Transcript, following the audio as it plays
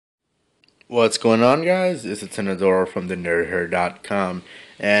What's going on, guys? This is Tenador from thenerdher.com,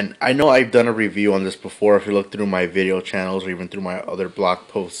 and I know I've done a review on this before. If you look through my video channels or even through my other blog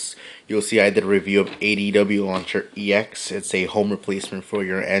posts, you'll see I did a review of ADW Launcher EX. It's a home replacement for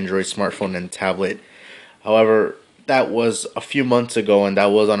your Android smartphone and tablet. However, that was a few months ago, and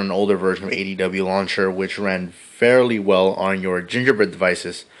that was on an older version of ADW Launcher, which ran fairly well on your Gingerbread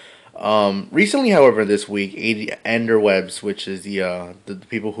devices. Recently, however, this week, Anderwebs, which is the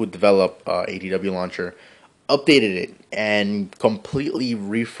people who develop ADW Launcher, updated it and completely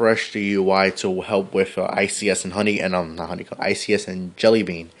refreshed the UI to help with ICS and not Honeycomb, ICS and Jelly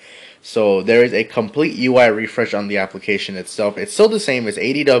Bean. So there is a complete UI refresh on the application itself. It's still the same as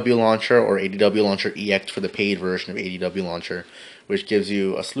ADW Launcher or ADW Launcher EX for the paid version of ADW Launcher, which gives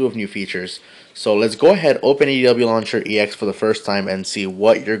you a slew of new features. So let's go ahead, open ADW Launcher EX for the first time and see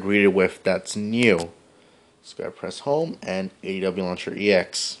what you're greeted with that's new. So go ahead, press home and ADW Launcher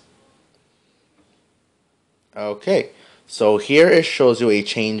EX. Okay, so here it shows you a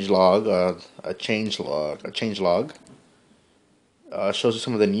change log, shows you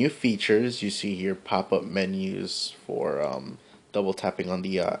some of the new features. You see here pop-up menus for double tapping on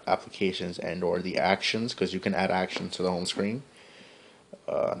the applications and or the actions, because you can add actions to the home screen.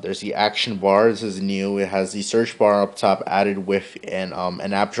 There's the action bar. This is new. It has the search bar up top added with an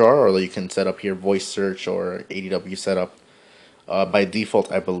app drawer, or you can set up here voice search or ADW setup. By default,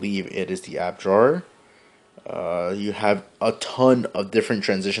 I believe it is the app drawer. You have a ton of different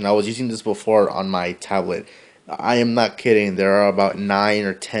transition. I was using this before on my tablet. I am not kidding. There are about 9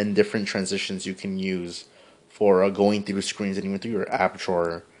 or 10 different transitions you can use for going through screens and even through your app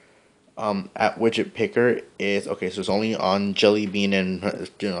drawer. At widget picker is okay, so it's only on Jelly Bean and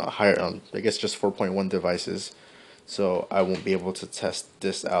higher, I guess just 4.1 devices. So I won't be able to test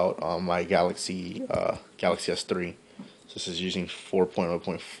this out on my Galaxy S3. So this is using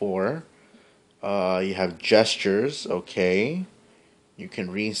 4.1.4. You have gestures, okay. You can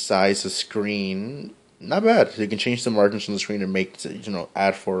resize the screen. Not bad. So you can change the margins on the screen and make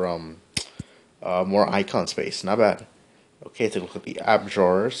add for more icon space. Not bad. Okay, take a look at the app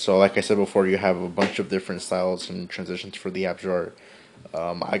drawer. So like I said before, you have a bunch of different styles and transitions for the app drawer.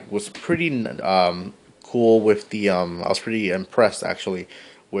 I was pretty cool with the I was pretty impressed actually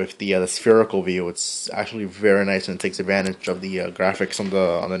with the spherical view. It's actually very nice and takes advantage of the graphics on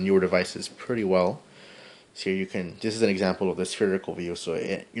the newer devices pretty well. So here you can. This is an example of the spherical view. So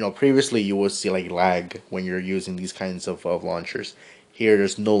previously you would see like lag when you're using these kinds of launchers. Here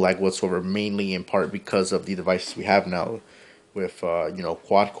there's no lag whatsoever, mainly in part because of the devices we have now with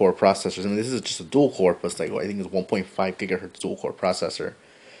quad core processors. I mean, this is just a dual core, plus like I think it's 1.5 gigahertz dual core processor.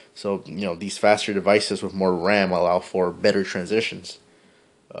 So these faster devices with more RAM allow for better transitions.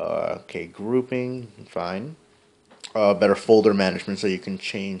 Okay, grouping, fine. Better folder management, so you can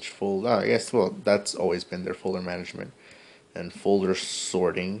change folder. I guess that's always been their folder management and folder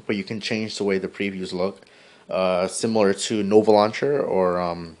sorting, but you can change the way the previews look. Similar to Nova Launcher or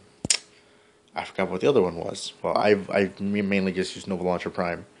I forgot what the other one was. Well, I've mainly just used Nova Launcher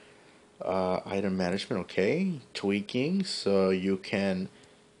Prime. Item management, okay. Tweaking, so you can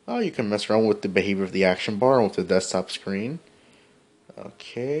mess around with the behavior of the action bar and with the desktop screen.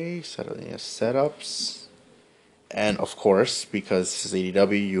 Okay, setups. And of course, because this is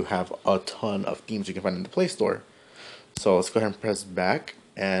ADW, you have a ton of themes you can find in the Play Store. So let's go ahead and press back.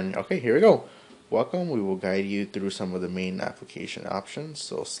 And okay, here we go. Welcome. We will guide you through some of the main application options.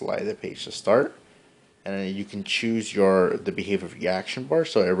 So slide the page to start. And then you can choose the behavior of the action bar.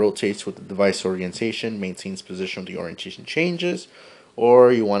 So it rotates with the device orientation, maintains position when the orientation changes,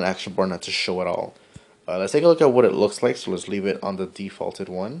 or you want action bar not to show at all. Let's take a look at what it looks like. So let's leave it on the defaulted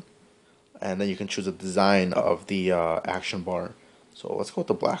one. And then you can choose a design of the action bar. So let's go with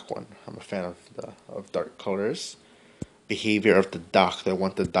the black one. I'm a fan of dark colors. Behavior of the dock. Do I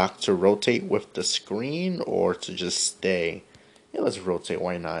want the dock to rotate with the screen or to just stay? Yeah, let's rotate.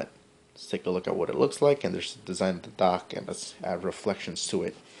 Why not? Let's take a look at what it looks like. And there's the design of the dock, and let's add reflections to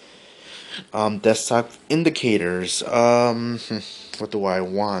it. Desktop indicators. What do I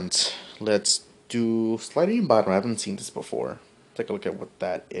want? Let's do sliding bottom. I haven't seen this before. Take a look at what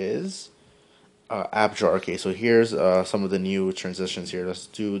that is. App drawer. Okay, so here's some of the new transitions here. Let's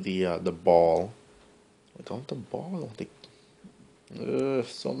do the ball. I don't want the ball. I don't think.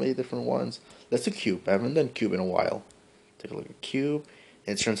 So many different ones. Let's do cube. I haven't done cube in a while. Take a look at cube.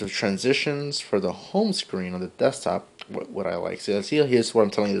 In terms of transitions for the home screen on the desktop, what I like. So see, here's what I'm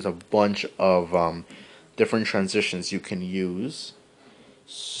telling you. There's a bunch of different transitions you can use.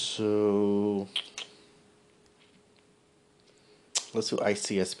 So let's do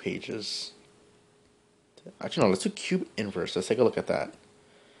ICS pages. Actually, no, let's do cube inverse. Let's take a look at that.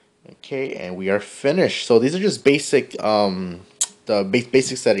 Okay, and we are finished. So these are just basic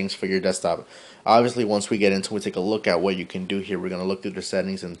basic settings for your desktop. Obviously, once we get into it, take a look at what you can do here. We're gonna look through the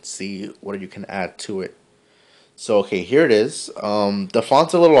settings and see what you can add to it. So okay, here it is. The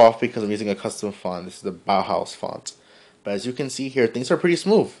font's a little off because I'm using a custom font. This is the Bauhaus font. But as you can see here, things are pretty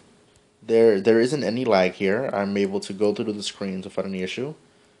smooth. There isn't any lag here. I'm able to go through the screens without any issue.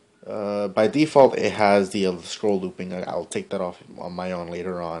 By default, it has the scroll looping. I'll take that off on my own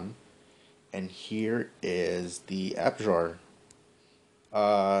later on. And here is the app drawer.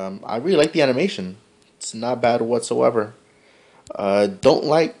 I really like the animation. It's not bad whatsoever. Don't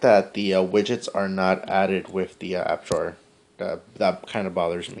like that the widgets are not added with the app drawer. That kind of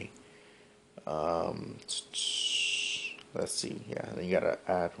bothers me. Um, let's see. Yeah, then you gotta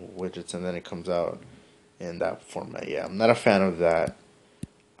add widgets, and then it comes out in that format. Yeah, I'm not a fan of that.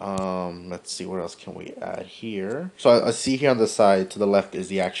 Let's see, what else can we add here? So I see here on the side to the left is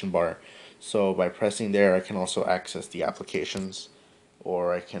the action bar. So by pressing there, I can also access the applications,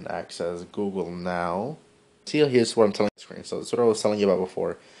 or I can access Google Now. See, here's what I'm telling the screen. So that's what I was telling you about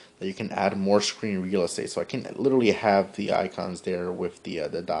before, that you can add more screen real estate. So I can literally have the icons there with the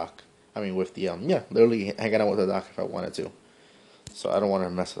dock. I mean, with the yeah, literally hanging out with the dock if I wanted to. So I don't want to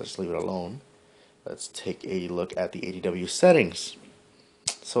mess with it. Just leave it alone. Let's take a look at the ADW settings.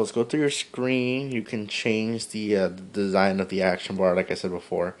 So let's go through your screen. You can change the design of the action bar, like I said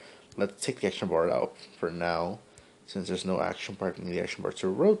before. Let's take the action bar out for now, since there's no action bar. I need the action bar to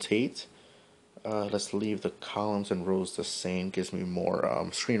rotate. Let's leave the columns and rows the same. Gives me more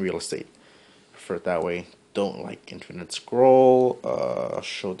screen real estate. Prefer it that way. Don't like infinite scroll.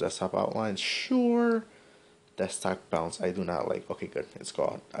 Show desktop outlines. Sure. Desktop bounce. I do not like. Okay, good. It's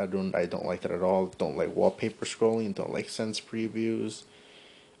gone. I don't like that at all. Don't like wallpaper scrolling. Don't like sense previews.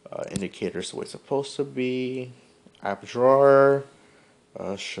 Indicators the way it's supposed to be. App drawer.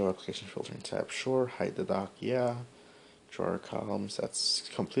 Show application filtering tab. Sure. Hide the dock. Yeah. Drawer columns. That's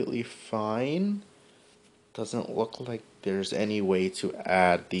completely fine. Doesn't look like there's any way to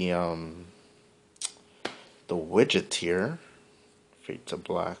add the widget here. Fade to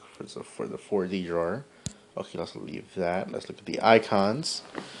black for the 4D drawer. Okay, let's leave that. Let's look at the icons.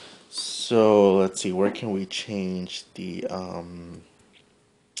 So let's see, where can we change the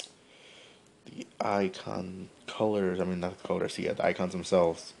icon colors? I mean, not the colors. Yeah, the icons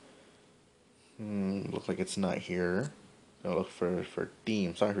themselves. Looks like it's not here. I'll look for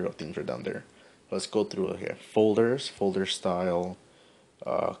themes. Sorry, real themes are down there. Let's go through here. Folders, folder style,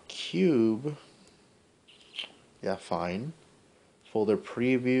 cube. Yeah, fine. Folder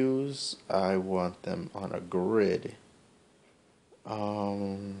previews. I want them on a grid.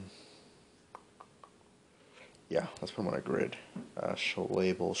 Yeah, let's put them on a grid. Show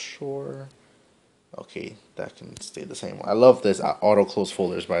label, sure. Okay, that can stay the same. I love this auto close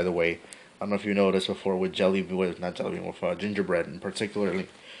folders, by the way. I don't know if you noticed before with not jelly bean, with gingerbread, and particularly,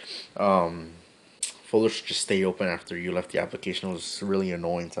 folders just stay open after you left the application. It was really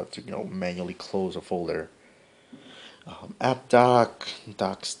annoying to have to manually close a folder. App dock,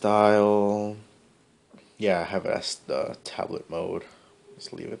 dock style. Yeah, I have it as the tablet mode.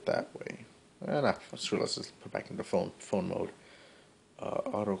 Let's leave it that way. Nah, sure, let's just put back into phone mode.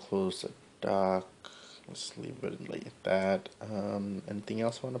 Auto close the dock. Let's leave it like that. Anything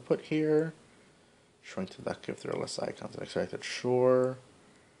else I want to put here? Shrink the dock if there are less icons than expected. Sure.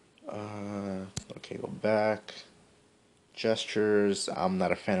 Okay, go back. Gestures. I'm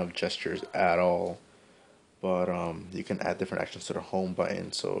not a fan of gestures at all. But you can add different actions to the home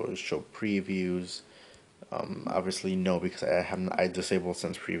button. So show previews. Obviously no, because I disabled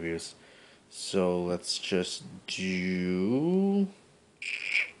sense previews. So let's just do.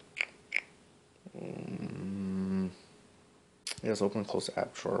 Let's open and close the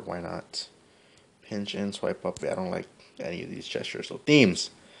app drawer. Why not? Pinch in, swipe up. I don't like any of these gestures. So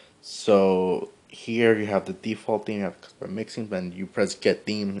themes. So here you have the default theme. You have mixing. When you press get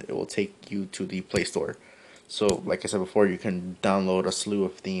theme, it will take you to the Play Store. So like I said before, you can download a slew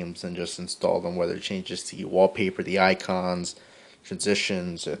of themes and just install them. Whether it changes the wallpaper, the icons,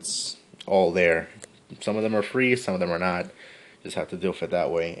 transitions, it's all there. Some of them are free, some of them are not. Just have to do it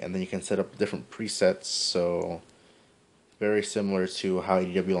that way. And then you can set up different presets. So very similar to how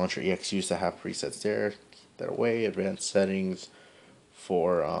ADW Launcher EX used to have presets there. That away, advanced settings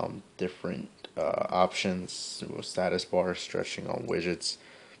for different options, status bar, stretching on widgets.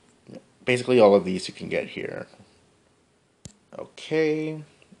 Basically all of these you can get here. Okay.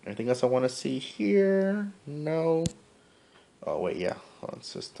 Anything else I want to see here? No. Oh wait, yeah. On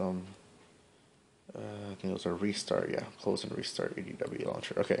system. I think those are restart. Yeah, close and restart ADW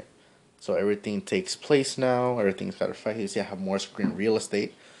launcher. Okay. So everything takes place now. Everything's got a face. Yeah, have more screen real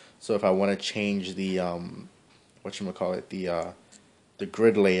estate. So if I want to change the whatchamacallit, the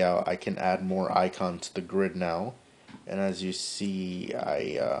grid layout, I can add more icons to the grid now. And as you see,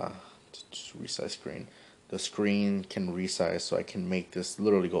 I just resize screen. The screen can resize, so I can make this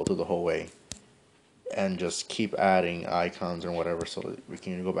literally go through the whole way, and just keep adding icons or whatever. So we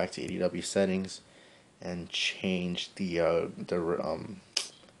can go back to ADW settings and change the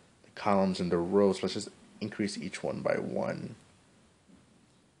columns and the rows. Let's just increase each one by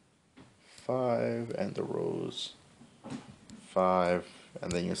 5, and the rows 5,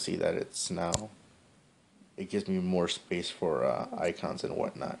 and then you'll see that it gives me more space for icons and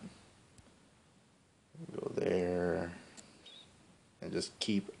whatnot. Go there and just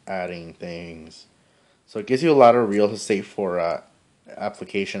keep adding things. So it gives you a lot of real estate for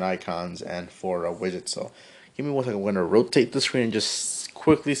application icons and for widgets. So give me one second. I'm going to rotate the screen and just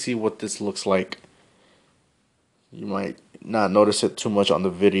quickly see what this looks like. You might not notice it too much on the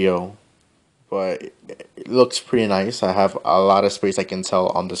video, but it looks pretty nice. I have a lot of space, I can tell,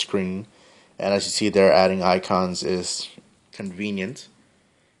 on the screen. And as you see there, adding icons is convenient.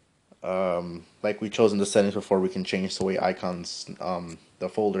 Like we chose in the settings before, we can change the way icons, the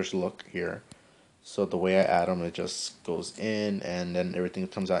folders look here. So the way I add them, it just goes in, and then everything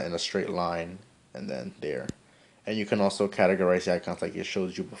comes out in a straight line, and then there. And you can also categorize the icons like it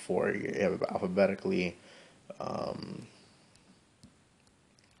showed you before. You have it alphabetically,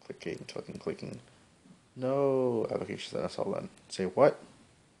 clicking. No applications, that's all done. Say what?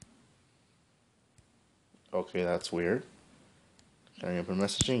 Okay, that's weird. Can I open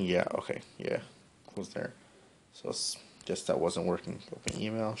messaging? Yeah, okay, yeah. Close there. So it's just that wasn't working. Open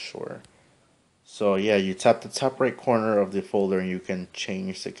email, sure. So yeah, you tap the top right corner of the folder and you can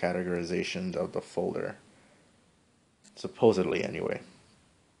change the categorization of the folder. Supposedly, anyway.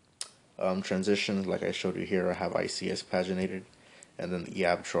 Transitions, like I showed you here, I have ICS paginated, and then the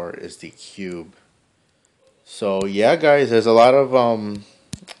app drawer is the cube. So yeah, guys, there's a lot of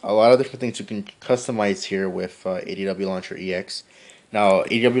different things you can customize here with ADW Launcher EX. Now,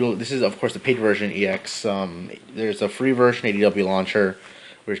 ADW, this is of course the paid version EX. There's a free version ADW Launcher,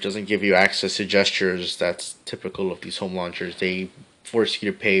 which doesn't give you access to gestures. That's typical of these home launchers. They force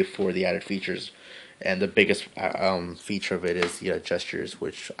you to pay for the added features, and the biggest feature of it is the gestures,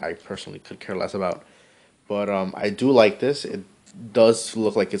 which I personally could care less about. But I do like this. It does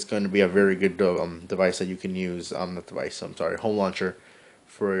look like it's going to be a very good device that you can use. Not device. I'm sorry, home launcher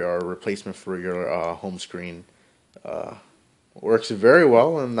for your replacement for your home screen. Works very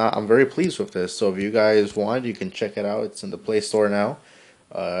well, and I'm very pleased with this. So if you guys want, you can check it out. It's in the Play Store now.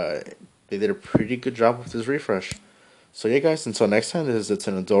 Uh, they did a pretty good job with this refresh. So yeah, guys, until next time, this is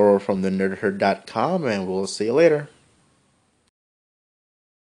Adoro from the nerdherd.com, and we'll see you later.